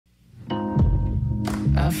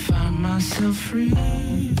find myself free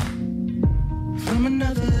from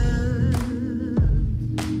another.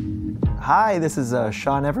 Hi, this is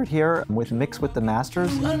Shawn Everett here with Mix with the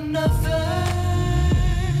Masters.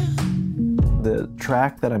 The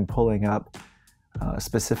track that I'm pulling up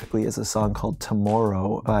specifically is a song called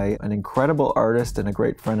Tomorrow by an incredible artist and a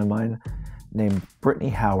great friend of mine named Brittany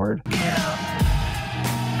Howard.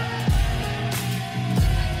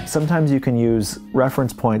 Sometimes you can use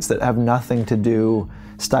reference points that have nothing to do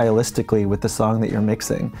stylistically with the song that you're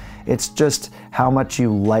mixing. It's just how much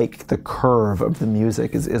you like the curve of the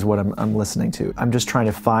music is what I'm listening to. I'm just trying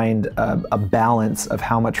to find a balance of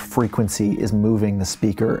how much frequency is moving the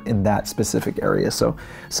speaker in that specific area. So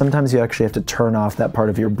sometimes you actually have to turn off that part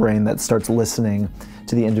of your brain that starts listening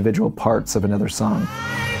to the individual parts of another song.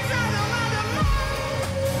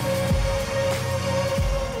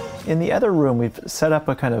 In the other room, we've set up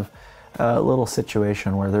a kind of little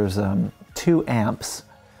situation where there's 2 amps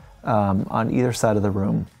on either side of the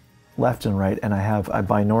room, left and right, and I have a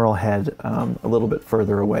binaural head a little bit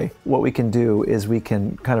further away. What we can do is we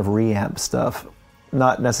can kind of reamp stuff,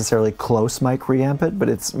 not necessarily close mic reamp it, but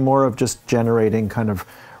it's more of just generating kind of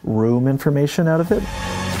room information out of it.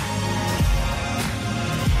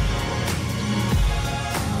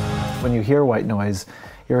 When you hear white noise,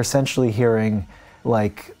 you're essentially hearing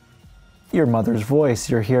like your mother's voice,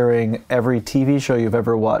 you're hearing every TV show you've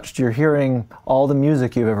ever watched, you're hearing all the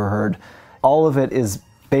music you've ever heard. All of it is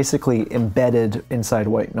basically embedded inside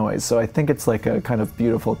white noise. So I think it's like a kind of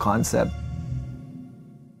beautiful concept.